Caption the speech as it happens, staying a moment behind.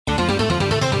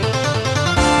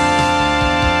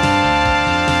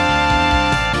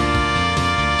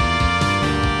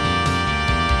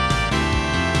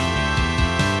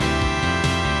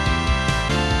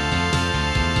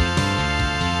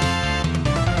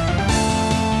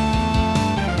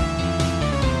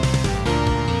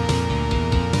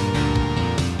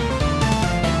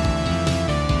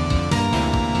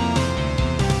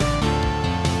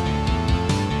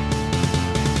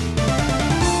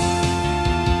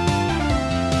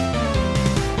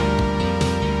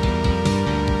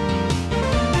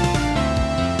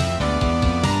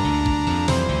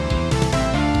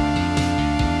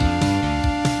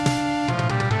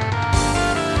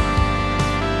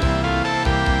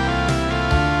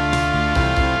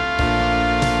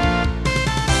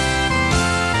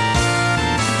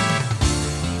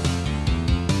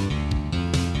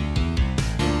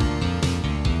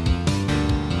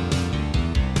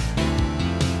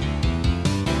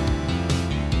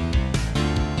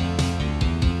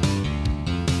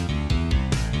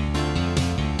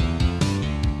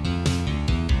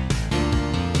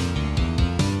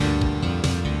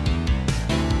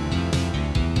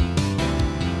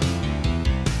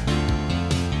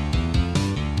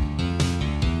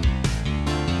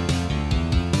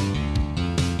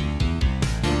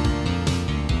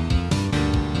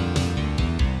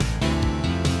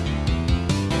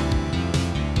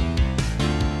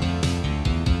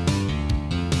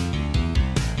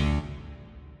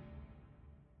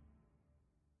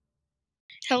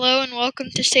Hello and welcome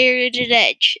to Serrated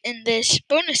Edge. In this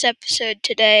bonus episode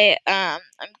today, I'm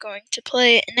going to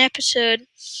play an episode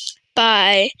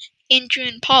by Andrew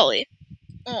and Polly.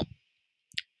 Well,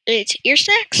 it's Ear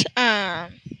Snacks.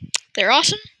 They're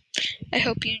awesome. I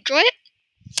hope you enjoy it.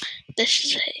 This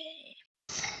is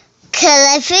Cause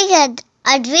I figured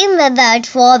a dream about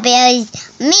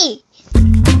strawberries. Me.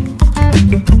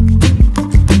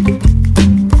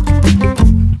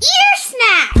 Ear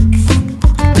Snacks!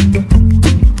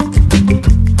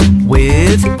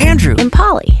 With Andrew and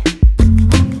Polly.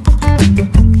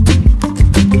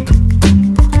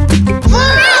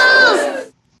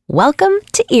 Welcome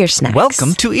to Ear Snacks.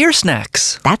 Welcome to Ear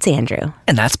Snacks. That's Andrew.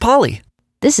 And that's Polly.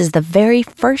 This is the very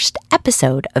first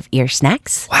episode of Ear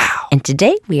Snacks. Wow. And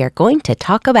today we are going to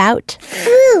talk about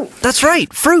fruit. That's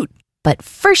right, fruit. But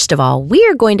first of all, we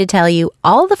are going to tell you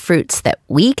all the fruits that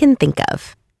we can think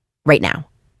of right now.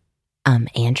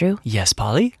 Andrew? Yes,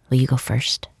 Polly? Will you go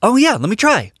first? Oh, yeah, let me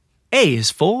try. A is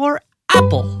for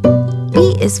apple.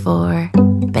 B is for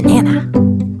banana.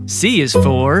 C is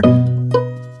for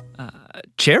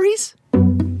cherries?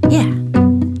 Yeah.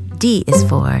 D is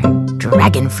for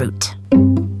dragon fruit.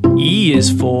 E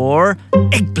is for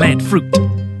eggplant fruit.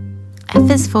 F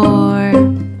is for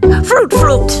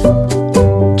fruit.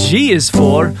 G is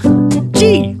for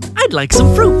I'd like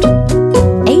some fruit.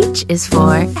 H is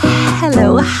for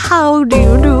hello, how do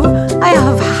you do? I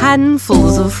have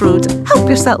handfuls of fruit. Help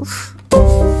yourself.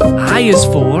 I is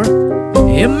for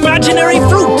imaginary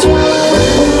fruit.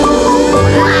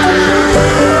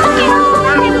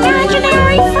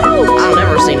 Imaginary fruit. I've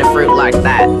never seen a fruit like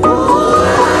that.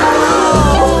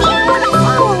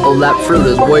 Oh, that fruit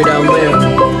is way down there.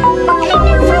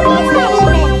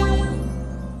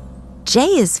 J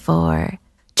is for,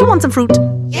 do you want some fruit?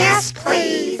 Yes,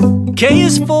 please. K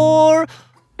is for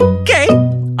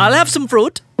I'll have some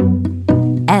fruit.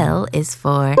 L is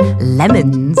for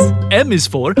lemons. M is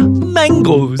for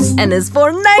mangoes. N is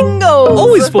for nango.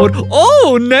 O is for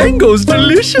nango's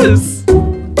delicious.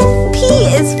 P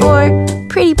is for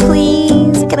pretty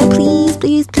please. Can I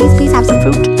please have some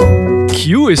fruit?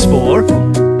 Q is for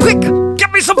quick,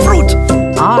 get me some fruit.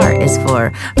 R is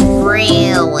for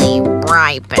Really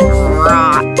ripe and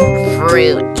rotten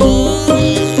fruit.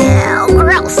 Ew,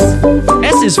 gross.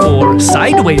 S is for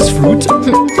sideways fruit.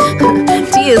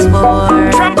 T is for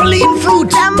Trampoline fruit.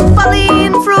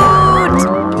 trampoline fruit.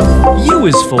 U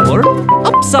is for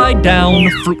upside down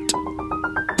fruit.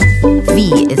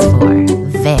 V is for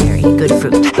very good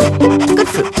fruit. Good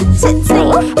fruit. Sit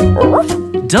safe.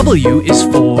 W is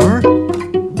for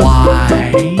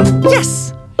why?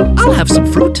 Yes, I'll have some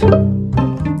fruit.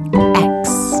 X.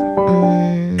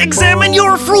 Examine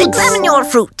your fruits. Examine your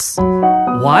fruits.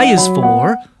 Y is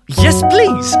for yes,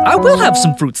 please. I will have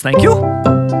some fruits, thank you.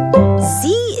 Z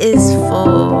is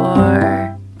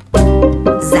for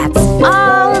that's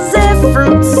all the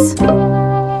fruits.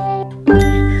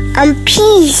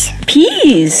 Peas.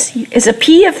 Peas. Is a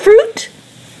pea a fruit?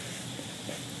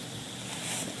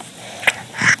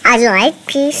 I like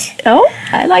peas. Oh,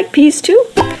 I like peas too.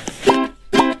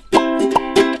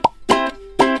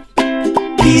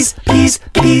 Peas, peas,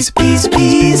 peas, peas,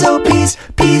 peas, oh peas,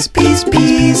 peas, peas,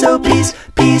 peas, oh peas,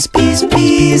 peas, peas,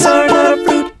 peas are not a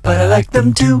fruit, but I like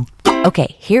them too.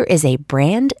 Okay, here is a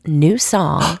brand new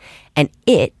song, and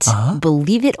it,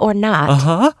 believe it or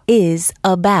not, is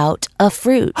about a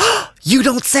fruit. You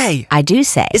don't say. I do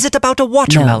say. Is it about a No,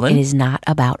 watermelon? it is not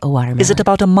about a watermelon. Is it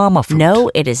about a mama fruit? No,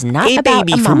 it is not A about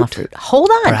baby a mama fruit? fruit. Hold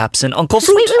on. Perhaps an uncle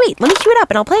Just fruit? wait. Let me cue it up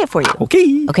and I'll play it for you.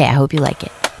 Okay. Okay, I hope you like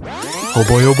it. Oh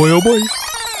boy, oh boy, oh boy.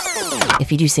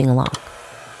 If you do sing along.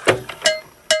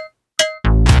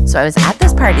 So I was at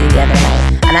this party the other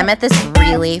night, and I met this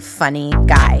really funny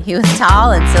guy. He was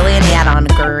tall and silly, and he had on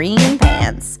green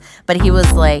pants. But he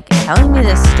was like telling me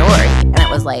this story, and it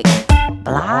was like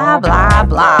blah blah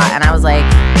blah, and I was like,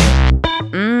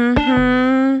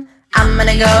 I'm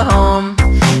gonna go home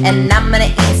and I'm gonna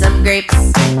eat some grapes.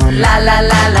 La la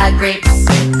la la grapes.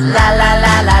 La la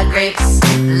la la grapes.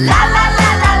 La la la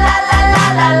la la la la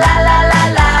la la la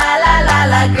la la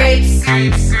la grapes.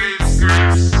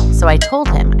 So I told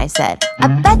him, I said, I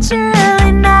bet you're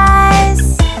really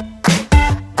nice.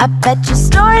 I bet your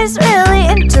story's really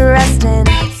interesting.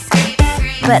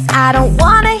 But I don't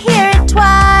wanna hear it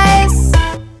twice.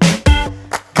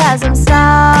 'Cause I'm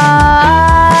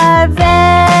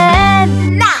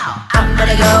starving. Now I'm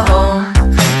gonna go home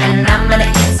and I'm gonna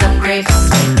eat some grapes.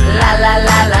 La la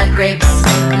la la grapes.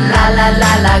 La la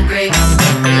la la grapes.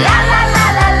 La la la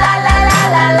la la la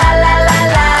la la la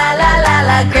la la la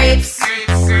la grapes.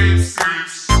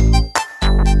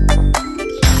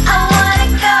 I wanna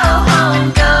go home,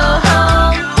 go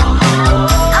home.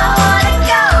 I wanna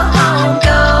go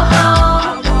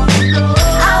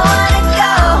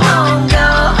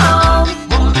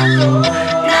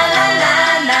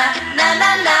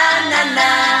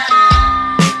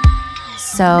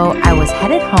So I was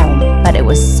headed home, but it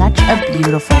was such a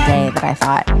beautiful day that I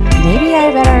thought, maybe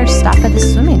I better stop at the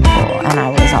swimming pool. And I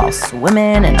was all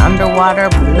swimming and underwater,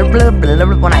 blah, blah, blah,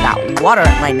 blah, when I got water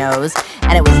at my nose,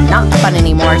 and it was not fun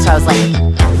anymore. So I was like,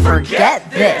 forget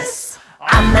this.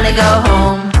 I'm gonna go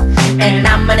home, and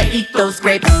I'm gonna eat those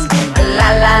grapes.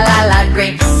 La la la la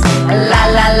grapes. La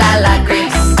la la la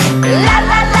grapes. La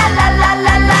la la la la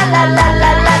la la la la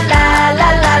la la la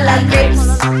la la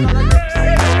grapes.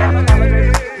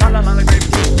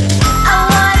 I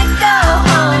wanna go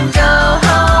home, go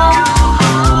home.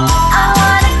 I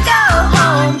wanna go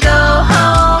home, go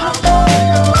home.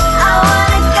 I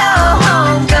wanna go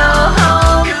home, go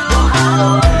home.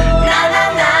 Na na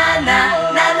na na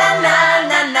na na na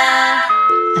na na.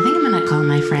 I think I'm gonna call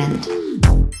my friend.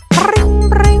 Bring,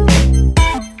 bring.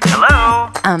 Hello?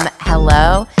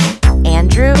 Hello?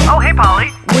 Andrew? Oh, hey,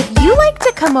 Polly. Would you like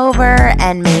to come over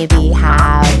and maybe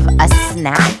have a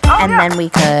snack? And then we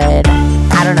could,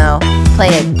 I don't know, play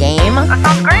a game? That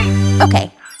sounds great.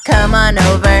 Okay, come on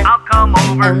over. I'll come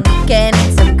over. And we can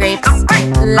eat some grapes.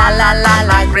 La la la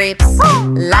la grapes.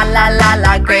 La la la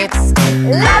la grapes.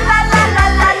 La la la la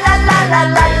la la la la la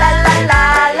la la la la la la.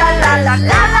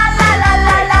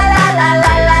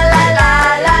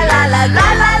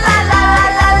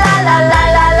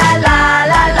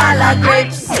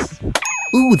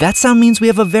 Ooh, that sound means we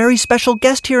have a very special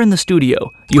guest here in the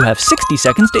studio. You have 60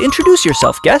 seconds to introduce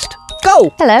yourself, guest.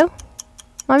 Go! Hello,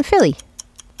 I'm Philly.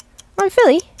 I'm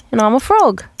Philly, and I'm a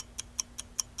frog.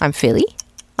 I'm Philly,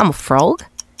 I'm a frog,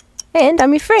 and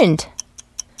I'm your friend.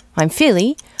 I'm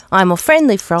Philly, I'm a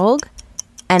friendly frog,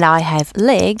 and I have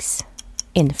legs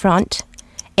in the front,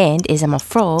 and as I'm a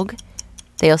frog,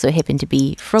 they also happen to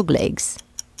be frog legs.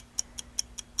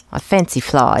 I fancy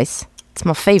flies. It's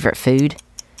my favourite food.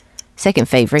 Second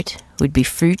favourite would be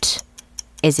fruit,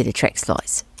 as it attracts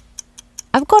flies.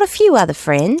 I've got a few other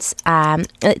friends.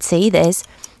 Let's see, there's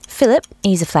Philip,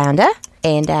 he's a flounder,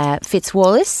 and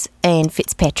Fitzwallace and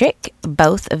Fitzpatrick,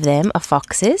 both of them are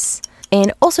foxes.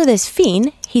 And also there's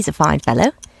Finn, he's a fine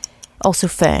fellow. Also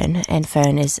Fern, and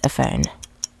Fern is a fern.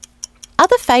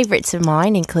 Other favourites of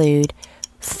mine include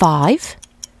Five,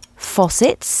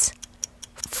 Faucets,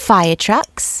 Fire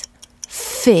Trucks,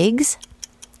 Figs,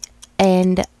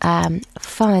 and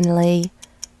finally,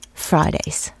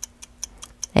 Fridays.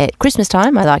 At Christmas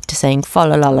time, I like to sing fa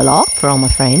la la la la for all my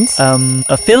friends.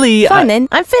 Philly. Fine then,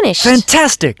 I'm finished.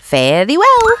 Fantastic. Fairly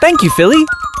well. Thank you, Philly.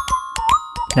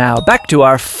 Now back to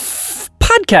our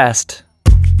podcast.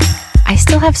 I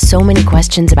still have so many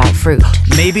questions about fruit.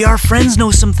 Maybe our friends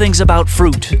know some things about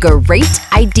fruit. Great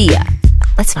idea.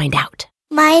 Let's find out.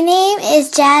 My name is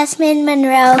Jasmine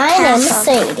Monroe. My name is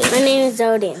Sadie. My name is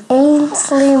Odin.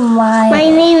 Ainsley Meyer. My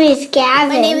name is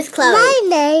Gavin. My name is Chloe. My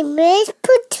name is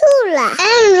Petula.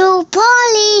 Andrew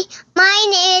Polly. My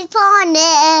name is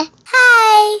Pawnee.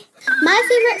 Hi. My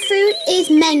favorite fruit is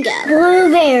mango.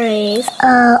 Blueberries.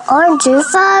 Oranges.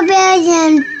 Strawberries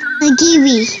and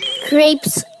kiwi.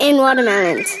 Grapes and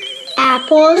watermelons.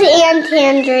 Apples and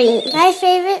tangerines. My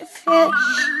favorite fruit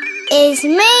is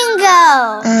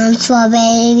mango.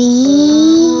 Strawberry.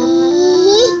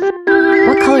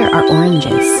 What color are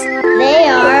oranges? They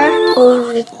are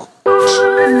orange.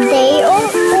 They are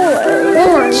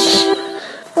orange.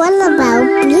 What about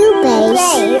blueberries?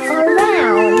 They are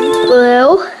round.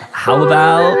 Blue. How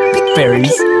about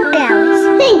pinkberries?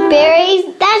 Pinkberries?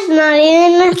 That's not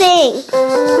even a thing.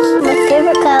 My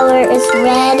favorite color is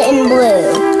red and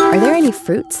blue. Are there any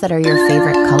fruits that are your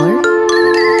favorite color?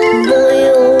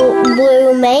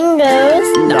 Blue mangoes.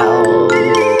 No.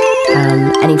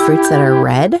 Any fruits that are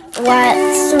red?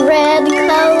 What's red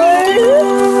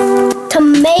color?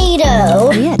 Tomato.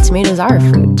 Oh, yeah, tomatoes are a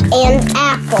fruit. And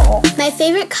apple. My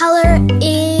favorite color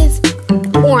is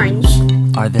orange.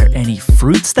 Are there any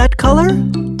fruits that color?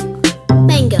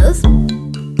 Mangoes.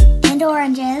 And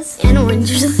oranges. And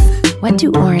oranges. What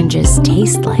do oranges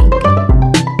taste like?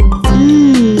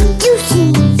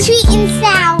 Juicy. Sweet and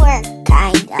sour.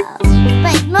 Kind of.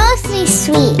 But mostly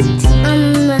sweet.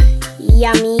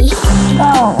 Yummy.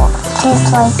 Oh,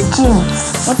 tastes like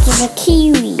juice. What does a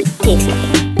kiwi taste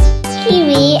like?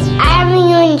 Kiwi? I haven't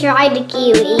even tried the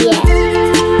kiwi yet.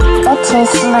 It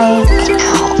tastes like...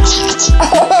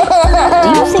 Do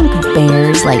you think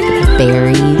bears like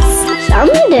berries? Some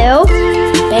do.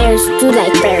 Bears do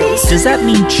like berries. Does that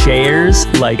mean chairs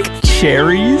like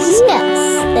cherries?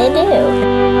 Yes, they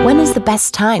do. When is the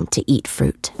best time to eat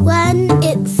fruit? When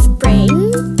it's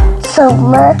spring.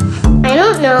 Summer. I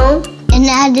don't know. In the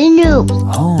afternoon.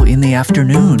 Oh, in the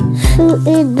afternoon.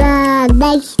 In the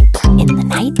night. In the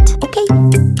night? Okay.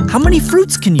 How many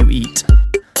fruits can you eat?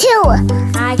 2.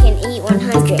 I can eat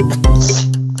 100.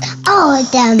 Oh,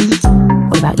 them.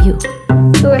 What about you?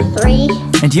 2 or 3.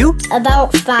 And you?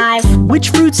 About 5. Which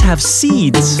fruits have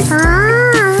seeds?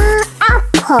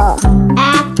 Apple.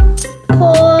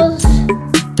 Apples,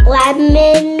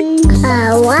 lemons,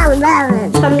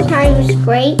 Watermelon. sometimes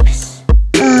grapes.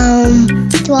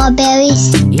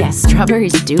 Strawberries. Yes,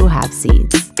 strawberries do have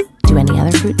seeds. Do any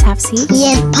other fruits have seeds?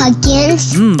 Yes,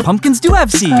 pumpkins. Pumpkins do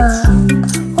have seeds.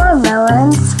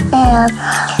 Watermelons and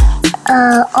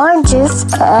oranges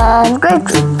and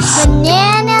grapefruits.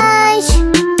 Bananas,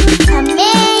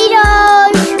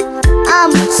 tomatoes,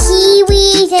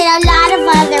 kiwis, and a lot of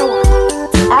other ones.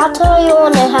 I'll tell you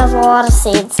one that has a lot of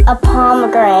seeds. A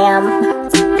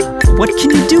pomegranate. What can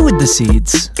you do with the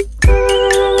seeds?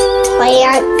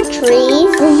 Plant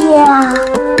trees. Yeah.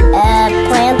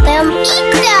 Plant them.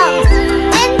 Eat them.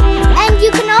 And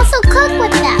you can also cook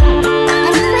with them.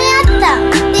 And plant them.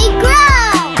 They grow.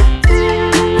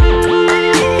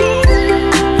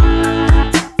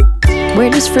 Where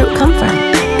does fruit come from?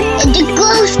 At the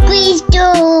grocery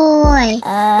store.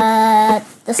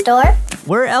 The store?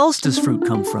 Where else does fruit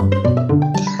come from?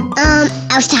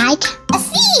 Outside. A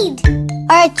seed.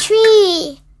 Or a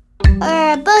tree.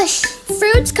 Or a bush.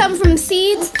 Fruits come from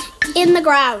seeds in the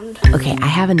ground. Okay, I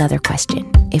have another question.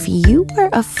 If you were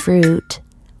a fruit,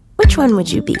 which one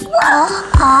would you be?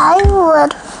 I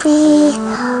would be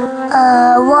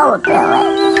a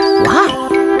watermelon. Why?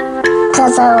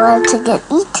 Because I want to get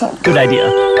eaten. Good idea.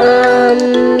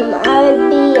 I would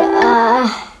be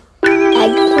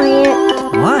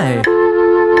eggplant. Why?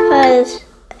 Because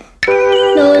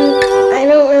I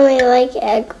don't really like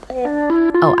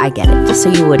eggplant. Oh, I get it. Just so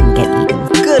you wouldn't get eaten.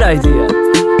 Good idea.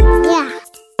 Yeah.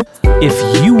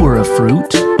 If you were a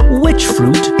fruit, which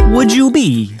fruit would you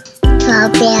be?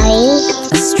 Strawberry.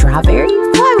 A strawberry?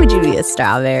 Why would you be a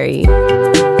strawberry?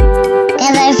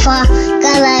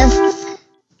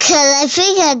 Because I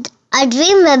figured I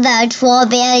dream about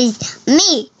strawberries.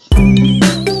 Me.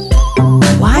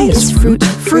 Why is fruit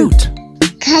fruit?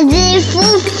 Because it's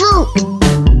fruit.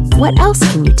 What else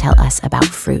can you tell us about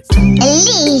fruit? At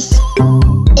least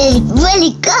it's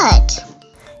really good.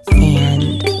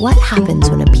 And what happens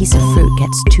when a piece of fruit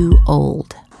gets too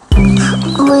old?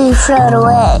 We throw it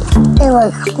away. It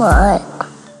looks like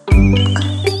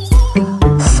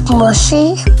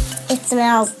smushy. It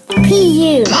smells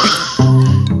PU.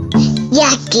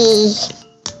 Yucky.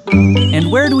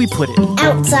 And where do we put it?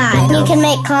 Outside. You can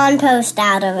make compost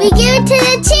out of it. We give it to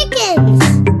the chickens.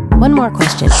 One more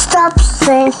question. Stop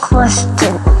saying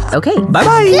question. Okay.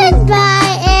 Bye-bye.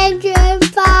 Goodbye, Andrew and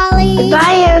Polly.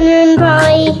 Goodbye, Andrew and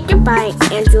Polly. Goodbye,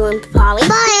 Andrew and Polly.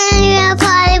 Bye, Andrew and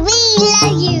Polly. We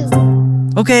love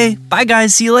you. Okay, bye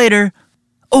guys, see you later.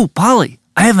 Oh, Polly,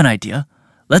 I have an idea.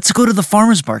 Let's go to the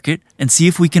farmer's market and see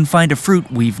if we can find a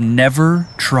fruit we've never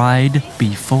tried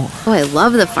before. Oh, I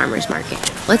love the farmer's market.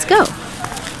 Let's go.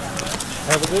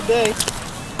 Have a good day.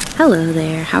 Hello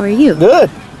there. How are you? Good.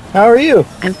 How are you?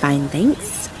 I'm fine,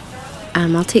 thanks.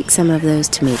 I'll take some of those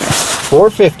tomatoes.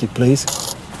 $4.50, please.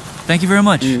 Thank you very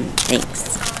much.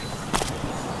 Thanks.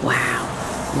 Wow.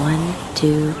 1,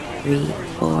 2, 3,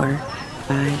 4,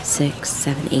 5, 6,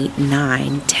 7, 8,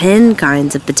 9, 10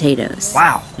 kinds of potatoes.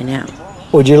 Wow. I know.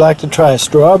 Would you like to try a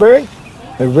strawberry?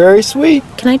 They're very sweet.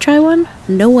 Can I try one?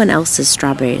 No one else's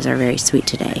strawberries are very sweet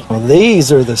today. Well,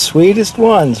 these are the sweetest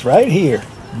ones right here.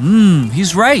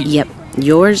 He's right. Yep.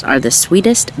 Yours are the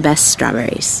sweetest, best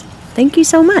strawberries. Thank you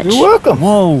so much. You're welcome.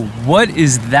 Whoa, what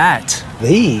is that?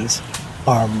 These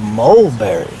are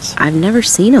mulberries. I've never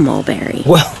seen a mulberry.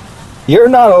 Well, you're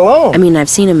not alone. I mean, I've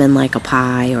seen them in like a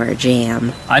pie or a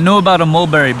jam. I know about a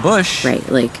mulberry bush. Right,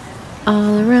 like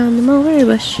all around the mulberry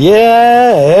bush.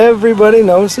 Yeah, everybody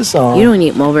knows the song. You don't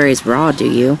eat mulberries raw, do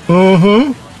you?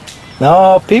 Mm-hmm.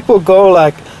 No, people go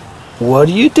like, what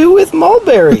do you do with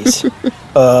mulberries?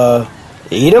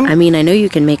 Eat them? I mean, I know you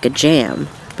can make a jam,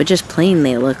 but just plain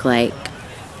they look like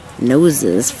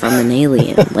noses from an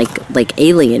alien, like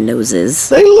alien noses.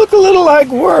 They look a little like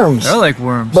worms. They're like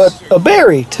worms. But a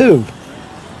berry, too.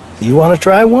 You want to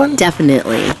try one?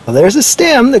 Definitely. Well, there's a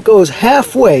stem that goes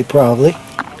halfway, probably.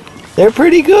 They're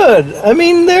pretty good. I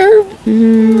mean, they're,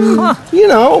 you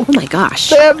know. Oh my gosh.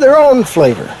 They have their own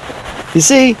flavor. You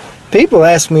see, people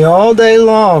ask me all day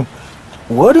long,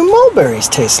 what do mulberries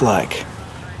taste like?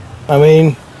 I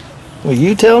mean, well,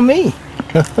 you tell me.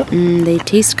 They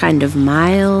taste kind of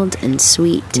mild and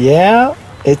sweet. Yeah,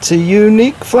 it's a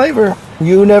unique flavor.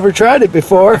 You never tried it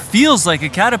before. Feels like a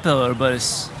caterpillar, but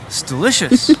it's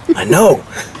delicious. I know,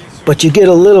 but you get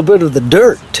a little bit of the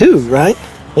dirt, too, right?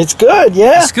 It's good,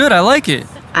 yeah. It's good, I like it.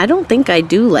 I don't think I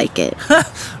do like it.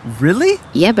 Really?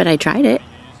 Yeah, but I tried it,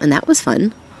 and that was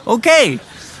fun. Okay,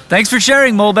 Thanks for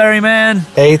sharing, Mulberry Man.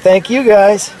 Hey, thank you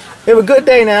guys. Have a good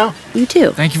day now. You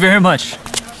too. Thank you very much.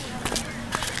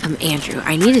 Andrew,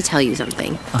 I need to tell you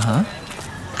something. Uh-huh.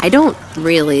 I don't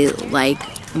really like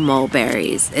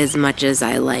mulberries as much as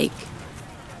I like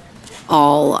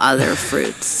all other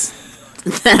fruits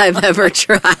that I've ever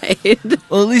tried.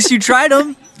 Well, at least you tried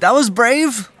them. That was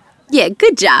brave. Yeah,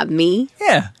 good job, me.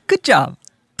 Yeah, good job.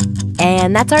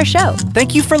 And that's our show.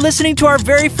 Thank you for listening to our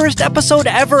very first episode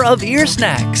ever of Ear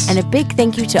Snacks. And a big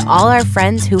thank you to all our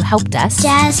friends who helped us.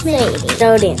 Jasmine,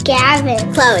 Jordan,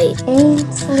 Gavin, Chloe,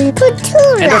 Ainsley,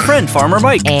 Petunia, And our friend, Farmer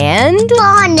Mike. And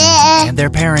Bonnet. And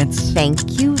their parents.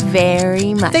 Thank you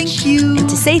very much. Thank you. And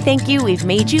to say thank you, we've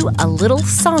made you a little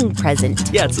song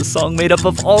present. Yeah, it's a song made up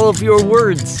of all of your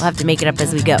words. We'll have to make it up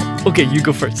as we go. Okay, you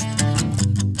go first.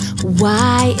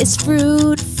 Why is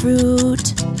fruit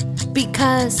fruit?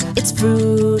 Because it's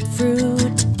fruit,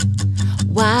 fruit.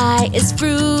 Why is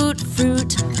fruit,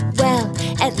 fruit? Well,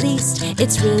 at least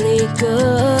it's really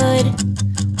good.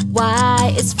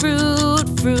 Why is fruit,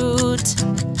 fruit?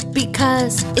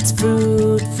 Because it's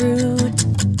fruit, fruit.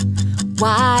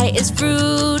 Why is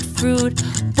fruit, fruit?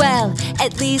 Well,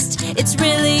 at least it's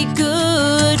really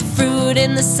good. Fruit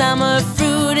in the summer,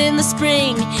 fruit in the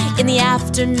spring, in the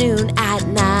afternoon, at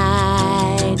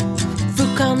night.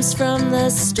 Fruit comes from the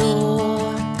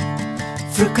store.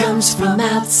 Fruit comes from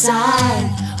outside.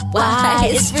 Why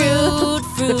is fruit,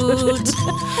 fruit?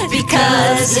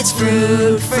 Because it's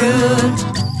fruit, fruit.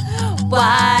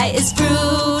 Why is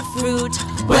fruit, fruit?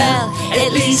 Well,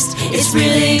 at least it's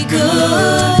really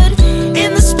good.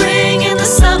 In the spring, in the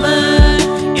summer,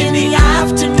 in the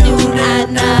afternoon, at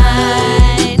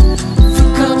night.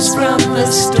 Fruit comes from the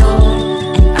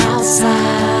store and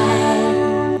outside.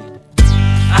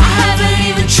 I haven't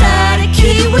even tried a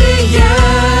kiwi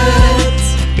yet.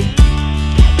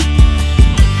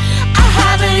 I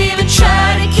haven't even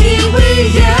tried a kiwi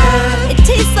yet. It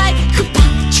tastes like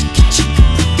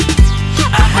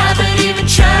I haven't even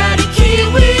tried a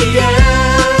kiwi yet.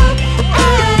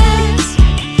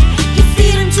 You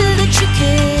feed them to the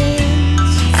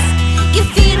chickens. You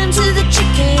feed them to the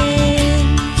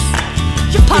chickens.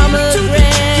 Your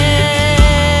pomegranates.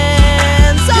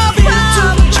 Oh,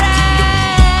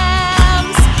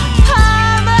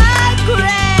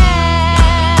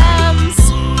 pomegranates.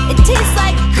 It tastes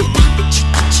like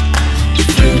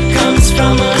fruit comes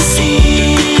from a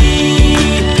seed.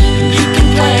 You can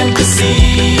plant the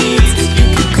seeds. You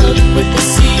can cook with the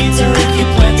seeds, or if you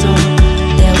plant them,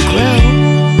 they'll grow.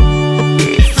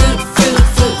 Fruit, fruit,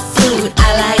 fruit, fruit. I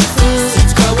like fruit.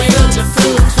 It's growing into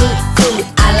fruit, fruit, fruit.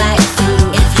 I like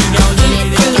fruit. If you don't eat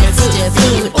it, it gets to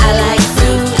fruit. I like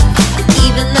fruit.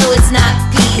 Even though it's not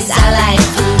peas, I like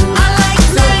fruit. I like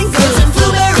mangoes and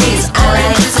blueberries,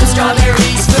 oranges and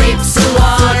strawberries, grapes and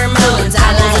watermelons. I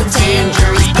like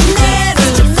tangerines,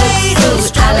 bananas, tomatoes,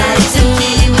 strawberries and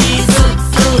kiwis. Fruit,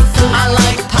 fruit, fruit. I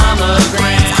like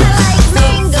pomegranates. I like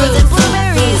mangoes and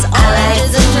blueberries,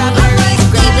 oranges and strawberries,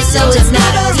 grapes and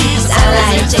tomatoes. I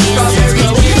like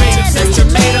tangerines, grapes and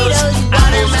tomatoes,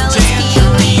 watermelons,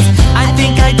 kiwis. I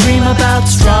think I dream about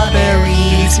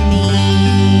strawberries, me.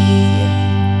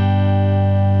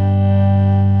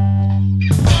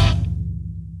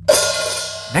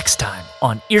 Next time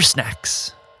on Ear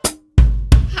Snacks.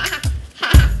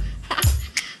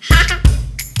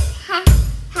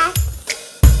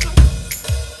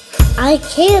 I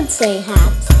can say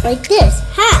hats like this.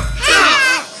 Hat.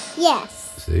 Hat.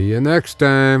 Yes. See you next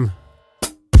time.